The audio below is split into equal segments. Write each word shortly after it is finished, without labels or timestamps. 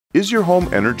Is your home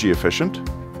energy efficient?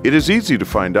 It is easy to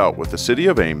find out with the City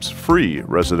of Ames free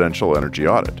residential energy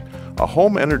audit. A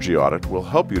home energy audit will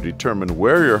help you determine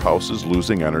where your house is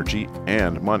losing energy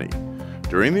and money.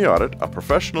 During the audit, a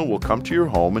professional will come to your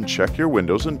home and check your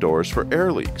windows and doors for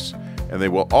air leaks, and they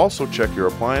will also check your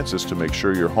appliances to make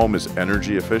sure your home is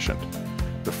energy efficient.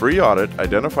 The free audit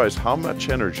identifies how much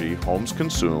energy homes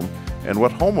consume and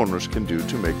what homeowners can do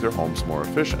to make their homes more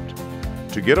efficient.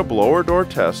 To get a blower door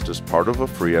test as part of a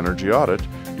free energy audit,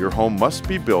 your home must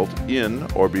be built in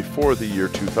or before the year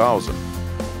 2000.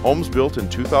 Homes built in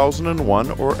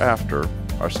 2001 or after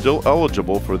are still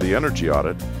eligible for the energy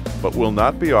audit, but will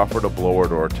not be offered a blower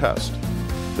door test.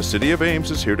 The City of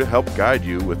Ames is here to help guide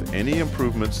you with any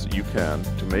improvements you can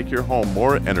to make your home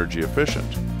more energy efficient.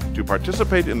 To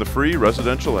participate in the free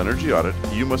residential energy audit,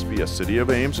 you must be a City of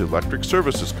Ames Electric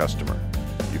Services customer.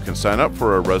 You can sign up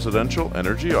for a residential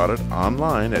energy audit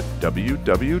online at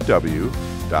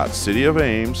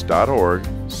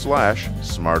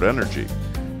www.cityofames.org/smartenergy.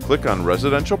 Click on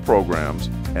Residential Programs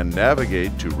and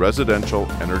navigate to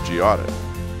Residential Energy Audit.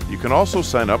 You can also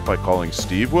sign up by calling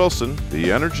Steve Wilson,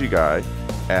 the Energy Guy,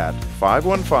 at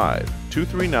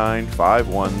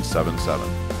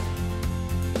 515-239-5177.